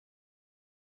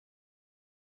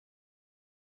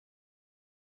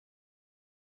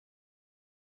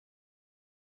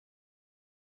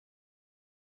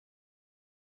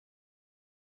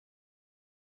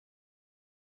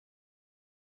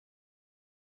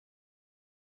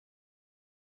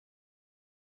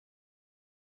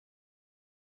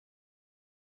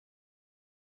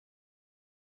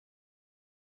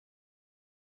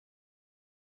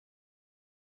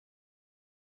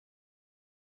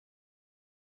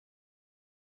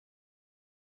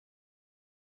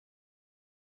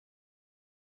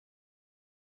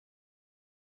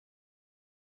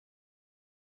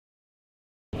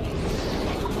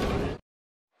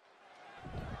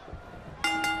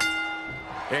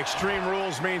Extreme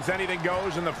rules means anything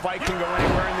goes and the fight can go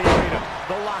anywhere in the arena,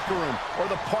 the locker room, or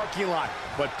the parking lot.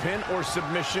 But pin or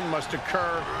submission must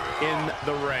occur in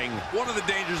the ring. One of the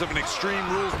dangers of an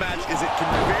Extreme Rules match is it can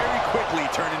very quickly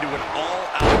turn into an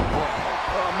all-out brawl.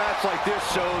 A match like this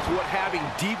shows what having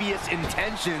devious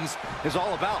intentions is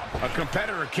all about. A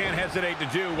competitor can't hesitate to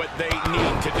do what they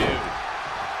need to do.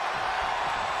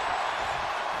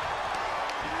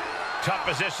 Tough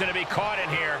position to be caught in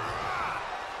here.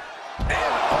 And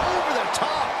over the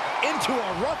top into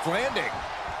a rough landing.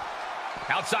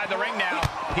 Outside the ring now.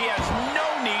 He has no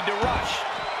need to rush.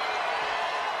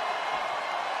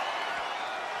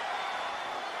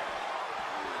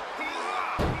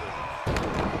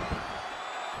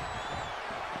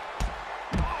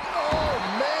 Oh,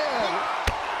 man.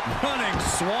 Running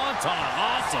swanton.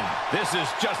 Awesome. This is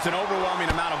just an overwhelming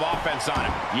amount of offense on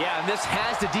him. Yeah, and this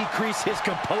has to decrease his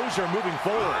composure moving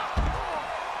forward.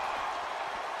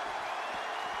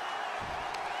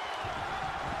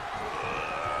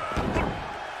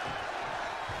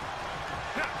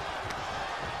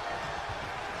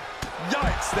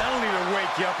 Yikes, that'll either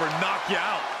wake you up or knock you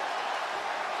out.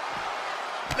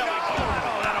 No,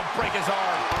 oh, that'll break his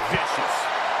arm. Vicious.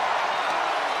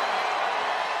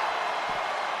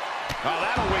 Oh,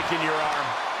 that'll weaken your arm.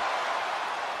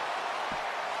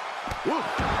 Ooh,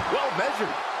 well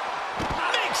measured.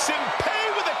 Makes him pay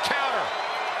with a counter.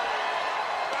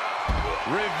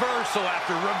 Reversal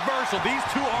after reversal. These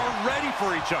two are ready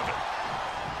for each other.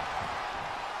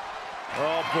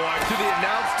 Oh, boy, to the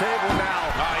announce table now.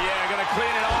 Oh, yeah, gonna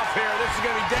clean it off here. This is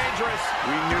gonna be dangerous.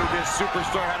 We knew this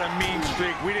superstar had a mean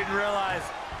streak. We didn't realize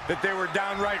that they were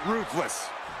downright ruthless.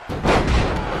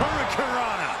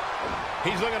 Hurricanrana.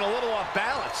 He's looking a little off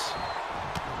balance.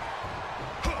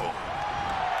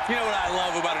 You know what I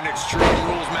love about an Extreme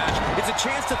Rules match? It's a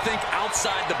chance to think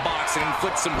outside the box and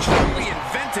inflict some truly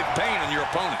inventive pain on your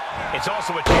opponent. It's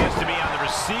also a chance to be on the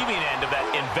receiving end of that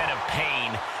inventive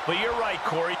pain. But you're right,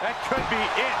 Corey. That could be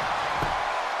it.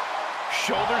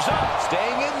 Shoulders up.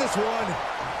 Staying in this one.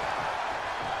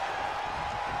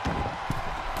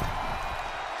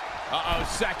 Uh-oh,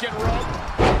 second rope.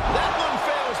 That one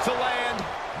fails to land.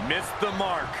 Missed the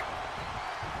mark.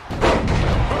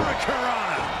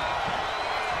 Hurricanrana.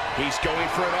 He's going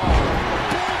for it all.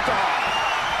 Bulldog.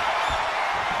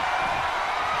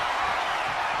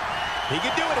 He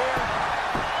can do it here.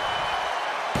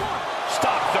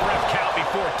 Stop the ref count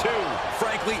before two.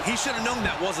 Frankly, he should have known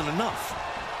that wasn't enough.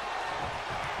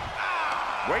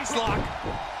 Waist lock.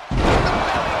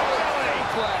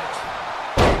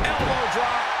 Elbow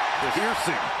drop.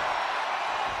 Piercing.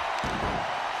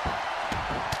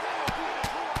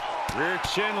 Rear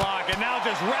chin lock, and now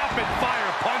just rapid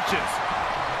fire punches.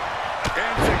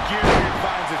 And security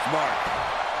finds its mark.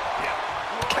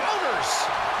 Counters.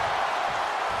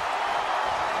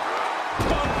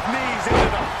 Both knees into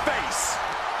the face.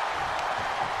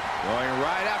 Going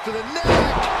right after the neck.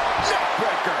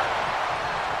 Neckbreaker.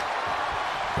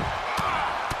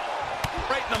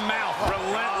 Right in the mouth.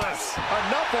 Relentless.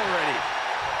 Enough already.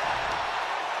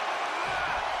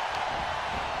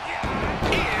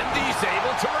 And he's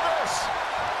able to reverse.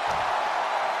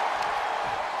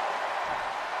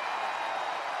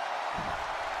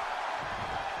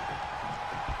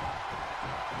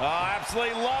 Oh,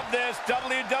 absolutely love this.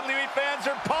 WWE fans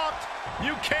are pumped.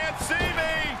 You can't see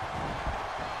me.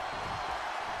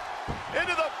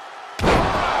 Into the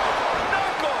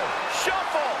knuckle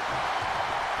shuffle.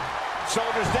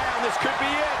 Shoulders down. This could be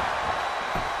it.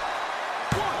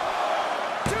 1,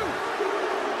 2.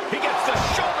 He gets the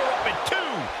shoulder up at 2.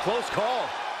 Close call.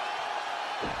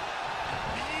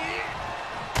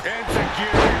 And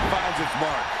security finds its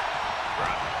mark.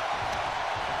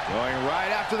 Going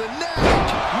right after the neck.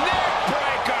 Neck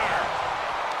breaker.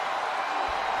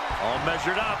 All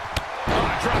measured up.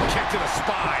 Drop kick to the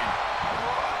spine.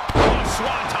 Oh,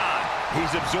 swanton.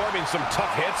 He's absorbing some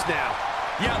tough hits now.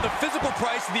 Yeah, the physical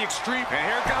price of the Extreme. And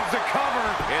here comes the cover.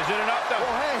 Is it enough though?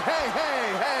 Oh, hey.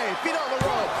 Feet on the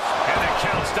ropes. And the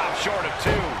count stopped short of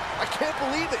 2. I can't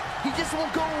believe it. He just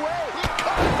won't go away.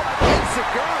 Covered by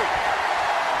insecurity.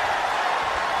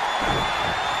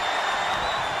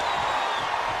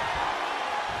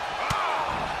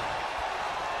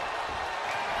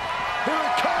 Here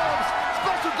it comes.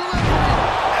 Special delivery.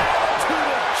 To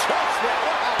the chest.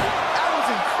 Wow. That was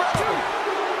incredible.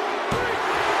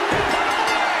 2,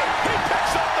 3. He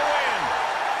picks up the win.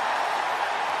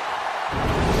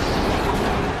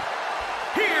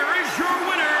 Here is your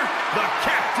winner, the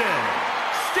Captain,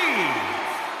 Steve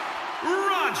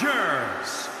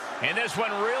Rogers. And this one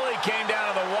really came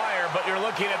down to the wire, but you're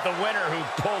looking at the winner who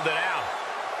pulled it out.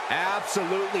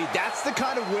 Absolutely. That's the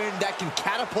kind of win that can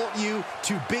catapult you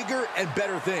to bigger and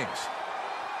better things.